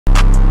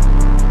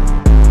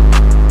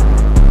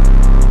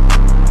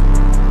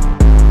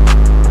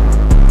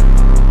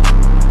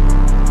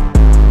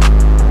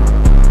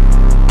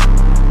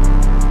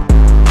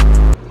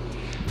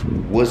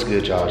What's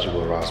good, y'all? It's your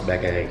boy Ross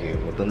back at it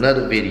again with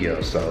another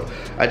video. So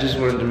I just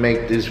wanted to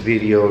make this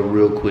video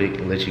real quick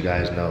and let you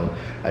guys know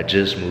I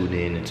just moved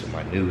into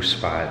my new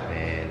spot,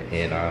 man,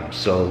 and I'm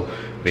so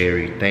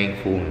very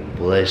thankful and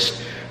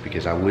blessed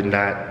because I would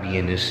not be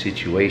in this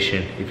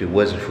situation if it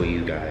wasn't for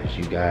you guys.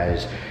 You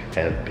guys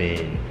have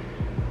been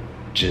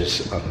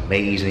just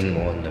amazing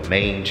on the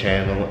main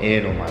channel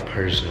and on my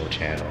personal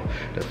channel.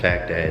 The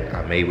fact that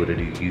I'm able to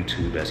do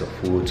YouTube as a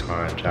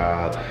full-time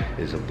job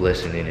is a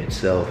blessing in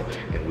itself,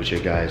 and with your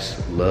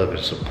guys' love and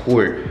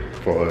support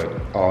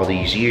for all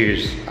these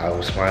years, I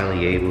was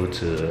finally able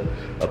to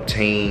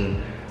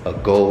obtain a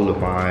goal of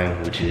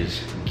mine, which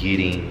is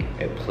getting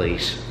a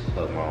place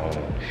of my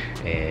own.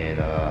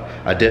 And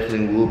I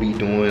definitely will be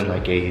doing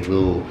like a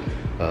little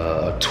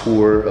a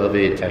tour of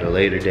it at a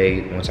later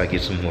date once I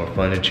get some more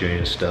furniture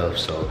and stuff,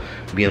 so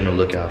be on the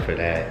lookout for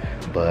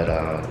that. But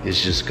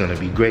it's just gonna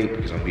be great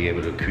because I'm gonna be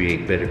able to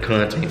create better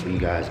content for you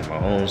guys in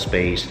my own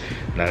space,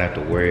 not have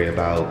to worry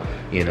about,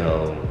 you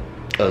know,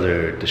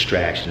 other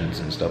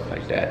distractions and stuff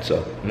like that.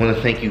 So I want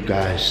to thank you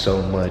guys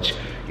so much.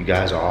 You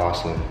guys are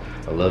awesome.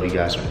 I love you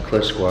guys from the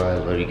Clutch Squad. I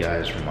love you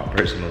guys from my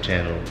personal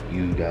channel.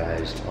 You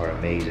guys are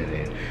amazing,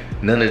 and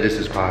none of this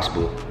is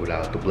possible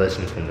without the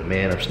blessing from the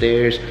man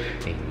upstairs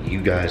and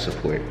you guys'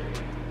 support.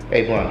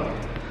 Hey, Blanc,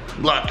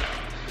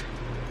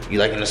 you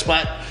liking the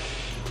spot?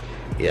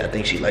 Yeah, I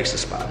think she likes the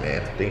spot,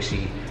 man. I think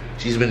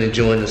she's been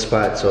enjoying the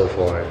spot so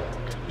far.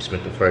 We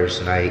spent the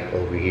first night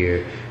over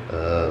here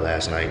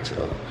last night,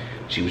 so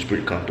she was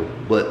pretty comfortable.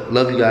 But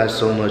love you guys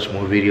so much.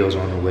 More videos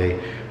on the way.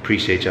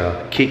 Appreciate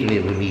y'all kicking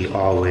it with me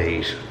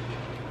always.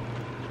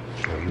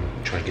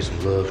 Trying to get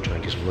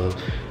some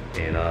love,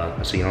 and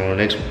I'll see y'all on the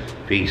next one.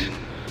 Peace.